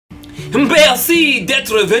Merci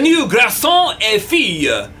d'être venu, garçon et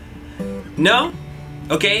fille. No?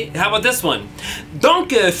 Okay, how about this one?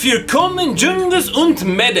 Danke für kommen, Jungs und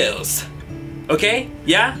Mädels. Okay?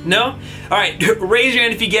 Yeah? No? Alright, raise your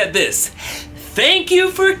hand if you get this. Thank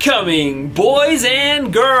you for coming, boys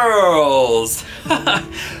and girls.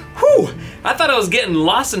 Whew, I thought I was getting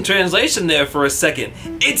lost in translation there for a second.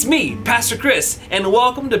 It's me, Pastor Chris, and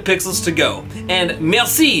welcome to Pixels-2-Go. And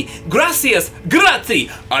merci, gracias, grazie,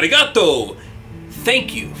 arigato.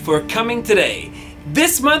 Thank you for coming today.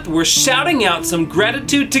 This month we're shouting out some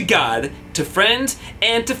gratitude to God, to friends,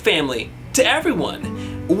 and to family, to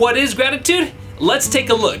everyone. What is gratitude? Let's take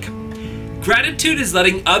a look. Gratitude is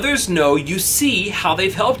letting others know you see how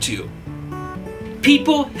they've helped you.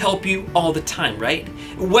 People help you all the time, right?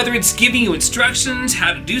 Whether it's giving you instructions,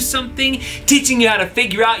 how to do something, teaching you how to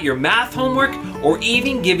figure out your math homework, or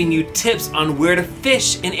even giving you tips on where to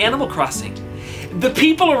fish in Animal Crossing. The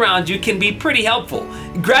people around you can be pretty helpful.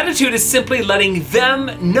 Gratitude is simply letting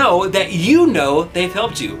them know that you know they've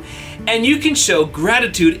helped you. And you can show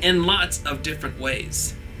gratitude in lots of different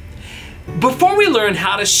ways. Before we learn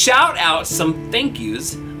how to shout out some thank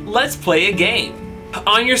yous, let's play a game.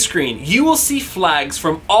 On your screen, you will see flags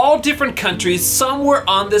from all different countries somewhere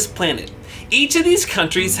on this planet. Each of these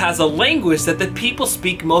countries has a language that the people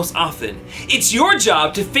speak most often. It's your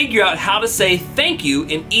job to figure out how to say thank you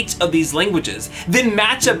in each of these languages, then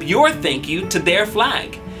match up your thank you to their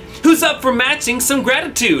flag. Who's up for matching some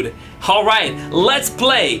gratitude? All right, let's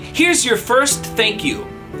play. Here's your first thank you.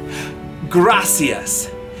 Gracias.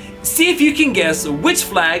 See if you can guess which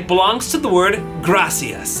flag belongs to the word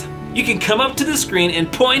gracias. You can come up to the screen and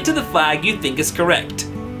point to the flag you think is correct.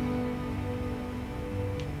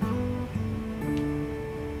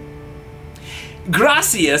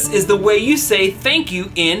 Gracias is the way you say thank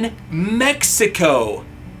you in Mexico.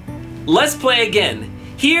 Let's play again.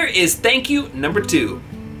 Here is thank you number 2.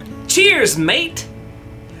 Cheers, mate.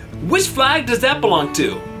 Which flag does that belong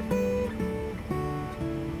to?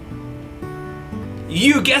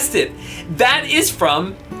 You guessed it. That is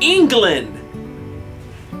from England.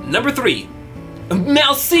 Number 3.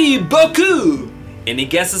 Merci beaucoup. Any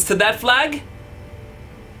guesses to that flag?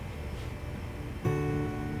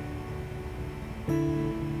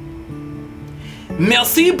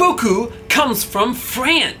 Merci beaucoup comes from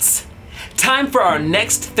France. Time for our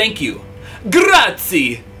next thank you.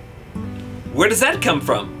 Grazie. Where does that come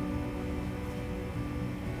from?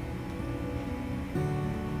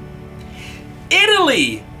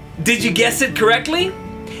 Italy! Did you guess it correctly?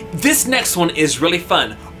 This next one is really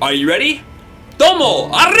fun. Are you ready? Domo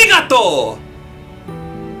arigato!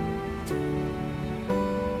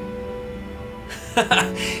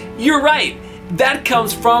 You're right. That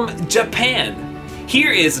comes from Japan.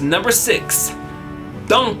 Here is number 6.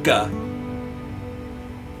 Danke.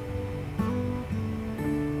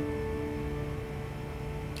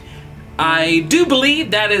 I do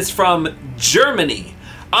believe that is from Germany.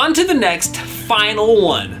 On to the next, final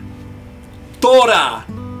one. Tora.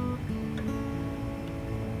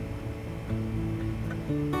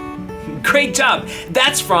 Great job.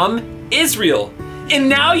 That's from Israel. And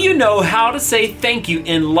now you know how to say thank you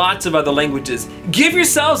in lots of other languages. Give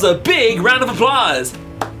yourselves a big round of applause.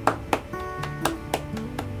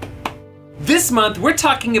 This month, we're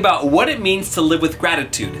talking about what it means to live with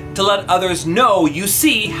gratitude, to let others know you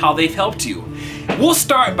see how they've helped you. We'll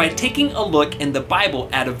start by taking a look in the Bible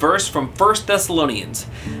at a verse from 1 Thessalonians.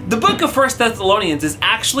 The book of 1 Thessalonians is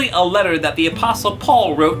actually a letter that the Apostle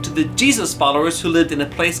Paul wrote to the Jesus followers who lived in a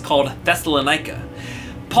place called Thessalonica.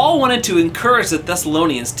 Paul wanted to encourage the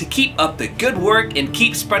Thessalonians to keep up the good work and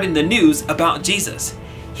keep spreading the news about Jesus.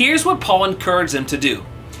 Here's what Paul encouraged them to do.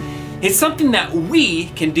 It's something that we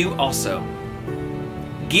can do also.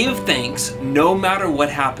 Give thanks no matter what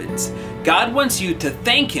happens. God wants you to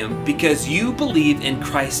thank Him because you believe in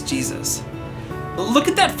Christ Jesus. Look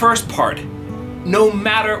at that first part. No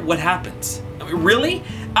matter what happens. Really?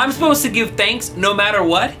 I'm supposed to give thanks no matter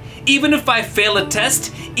what? Even if I fail a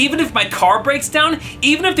test? Even if my car breaks down?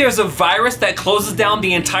 Even if there's a virus that closes down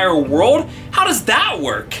the entire world? How does that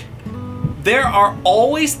work? There are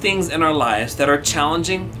always things in our lives that are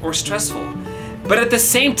challenging or stressful. But at the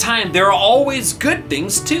same time, there are always good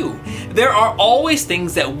things too. There are always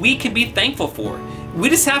things that we can be thankful for. We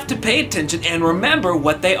just have to pay attention and remember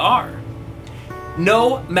what they are.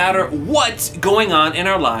 No matter what's going on in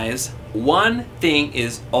our lives, one thing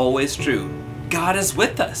is always true. God is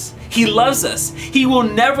with us. He loves us. He will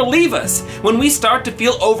never leave us. When we start to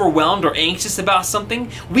feel overwhelmed or anxious about something,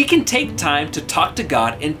 we can take time to talk to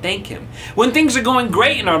God and thank Him. When things are going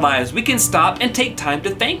great in our lives, we can stop and take time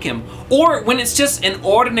to thank Him. Or when it's just an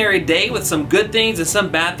ordinary day with some good things and some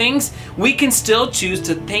bad things, we can still choose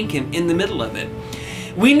to thank Him in the middle of it.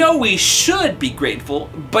 We know we should be grateful,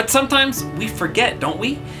 but sometimes we forget, don't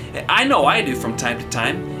we? I know I do from time to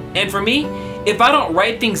time. And for me, if I don't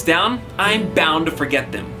write things down, I'm bound to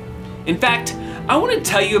forget them. In fact, I want to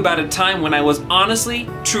tell you about a time when I was honestly,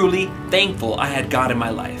 truly thankful I had God in my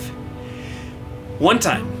life. One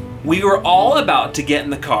time, we were all about to get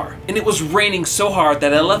in the car, and it was raining so hard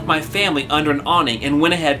that I left my family under an awning and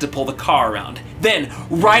went ahead to pull the car around. Then,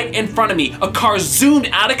 right in front of me, a car zoomed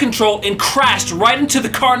out of control and crashed right into the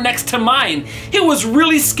car next to mine. It was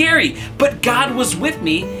really scary, but God was with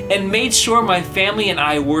me and made sure my family and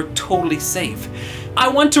I were totally safe. I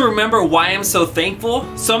want to remember why I'm so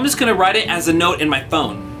thankful, so I'm just going to write it as a note in my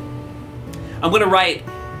phone. I'm going to write,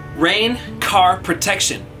 rain, car,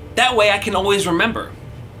 protection. That way I can always remember.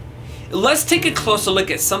 Let's take a closer look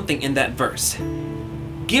at something in that verse.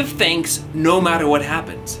 Give thanks no matter what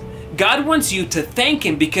happens. God wants you to thank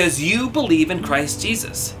Him because you believe in Christ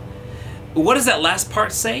Jesus. What does that last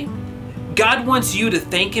part say? God wants you to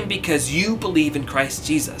thank Him because you believe in Christ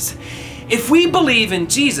Jesus. If we believe in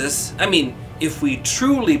Jesus, if we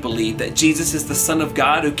truly believe that Jesus is the Son of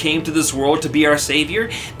God who came to this world to be our Savior,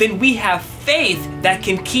 then we have faith that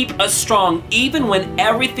can keep us strong even when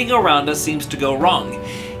everything around us seems to go wrong.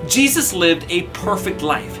 Jesus lived a perfect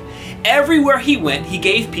life. Everywhere He went, He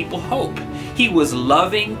gave people hope. He was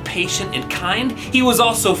loving, patient, and kind. He was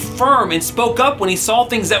also firm and spoke up when He saw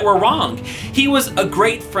things that were wrong. He was a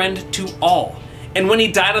great friend to all. And when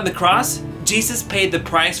He died on the cross, Jesus paid the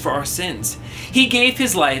price for our sins. He gave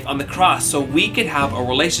His life on the cross so we could have a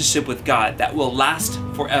relationship with God that will last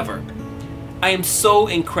forever. I am so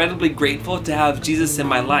incredibly grateful to have Jesus in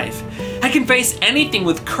my life. I can face anything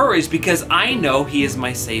with courage because I know He is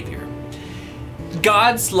my Savior.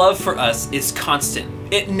 God's love for us is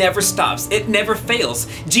constant. It never stops. It never fails.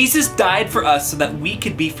 Jesus died for us so that we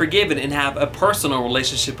could be forgiven and have a personal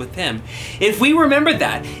relationship with Him. If we remember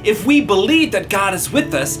that, if we believe that God is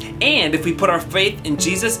with us, and if we put our faith in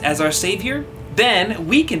Jesus as our Savior, then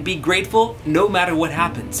we can be grateful no matter what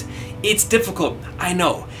happens. It's difficult, I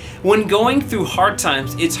know. When going through hard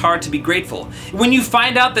times, it's hard to be grateful. When you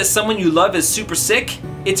find out that someone you love is super sick,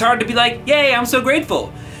 it's hard to be like, yay, I'm so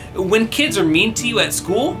grateful. When kids are mean to you at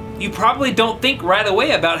school, you probably don't think right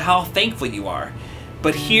away about how thankful you are.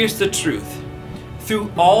 But here's the truth.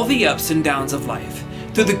 Through all the ups and downs of life,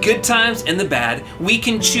 through the good times and the bad, we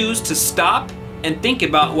can choose to stop and think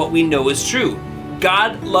about what we know is true.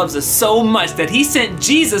 God loves us so much that He sent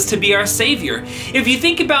Jesus to be our Savior. If you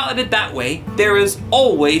think about it that way, there is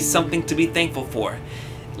always something to be thankful for.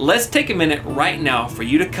 Let's take a minute right now for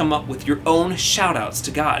you to come up with your own shout-outs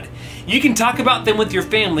to God. You can talk about them with your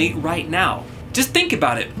family right now. Just think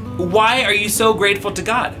about it. Why are you so grateful to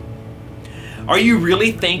God? Are you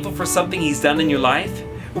really thankful for something He's done in your life?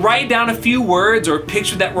 Write down a few words or a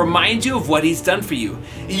picture that reminds you of what He's done for you.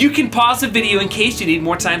 You can pause the video in case you need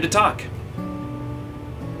more time to talk.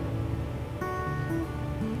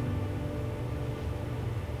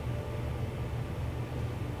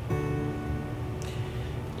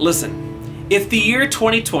 Listen, if the year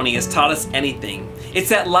 2020 has taught us anything, it's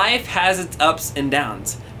that life has its ups and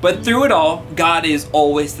downs. But through it all, God is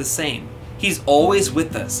always the same. He's always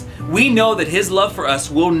with us. We know that His love for us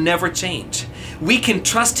will never change. We can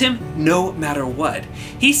trust Him no matter what.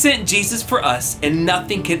 He sent Jesus for us, and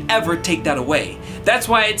nothing can ever take that away. That's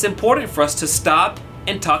why it's important for us to stop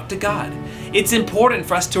and talk to God. It's important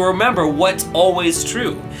for us to remember what's always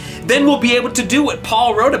true. Then we'll be able to do what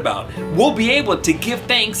Paul wrote about. We'll be able to give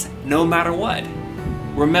thanks no matter what.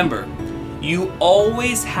 Remember, you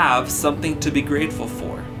always have something to be grateful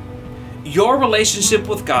for. Your relationship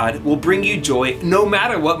with God will bring you joy no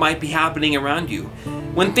matter what might be happening around you.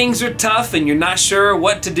 When things are tough and you're not sure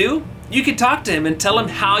what to do, you can talk to Him and tell Him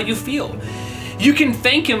how you feel. You can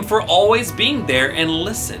thank Him for always being there and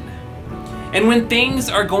listen. And when things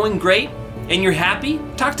are going great and you're happy,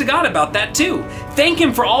 talk to God about that too. Thank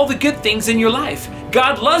Him for all the good things in your life.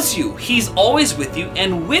 God loves you. He's always with you,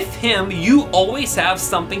 and with Him, you always have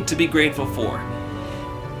something to be grateful for.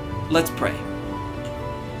 Let's pray.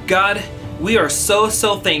 God, we are so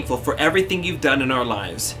thankful for everything You've done in our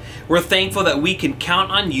lives. We're thankful that we can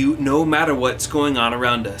count on You no matter what's going on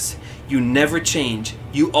around us. You never change.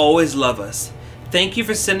 You always love us. Thank you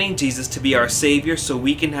for sending Jesus to be our Savior so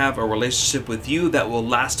we can have a relationship with you that will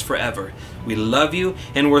last forever. We love you,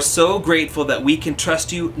 and we're so grateful that we can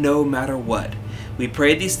trust you no matter what. We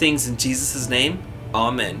pray these things in Jesus' name.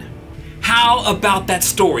 Amen. How about that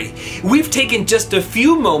story? We've taken just a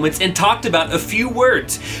few moments and talked about a few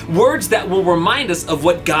words. Words that will remind us of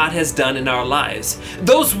what God has done in our lives.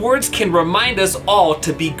 Those words can remind us all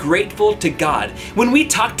to be grateful to God. When we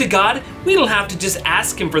talk to God, we don't have to just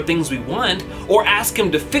ask Him for things we want or ask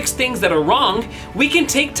Him to fix things that are wrong. We can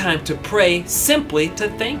take time to pray simply to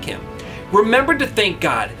thank Him. Remember to thank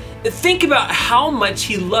God. Think about how much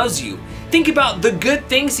He loves you. Think about the good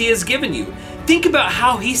things He has given you. Think about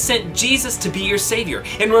how He sent Jesus to be your Savior.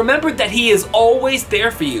 And remember that He is always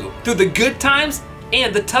there for you through the good times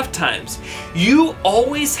and the tough times. You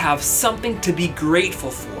always have something to be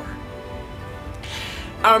grateful for.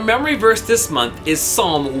 Our memory verse this month is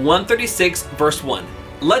Psalm 136 verse 1.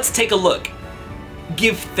 Let's take a look.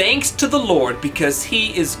 Give thanks to the Lord because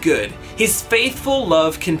He is good. His faithful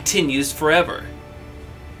love continues forever.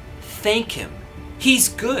 Thank Him. He's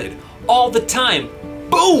good all the time.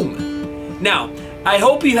 Boom! Now, I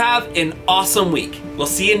hope you have an awesome week. We'll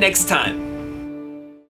see you next time.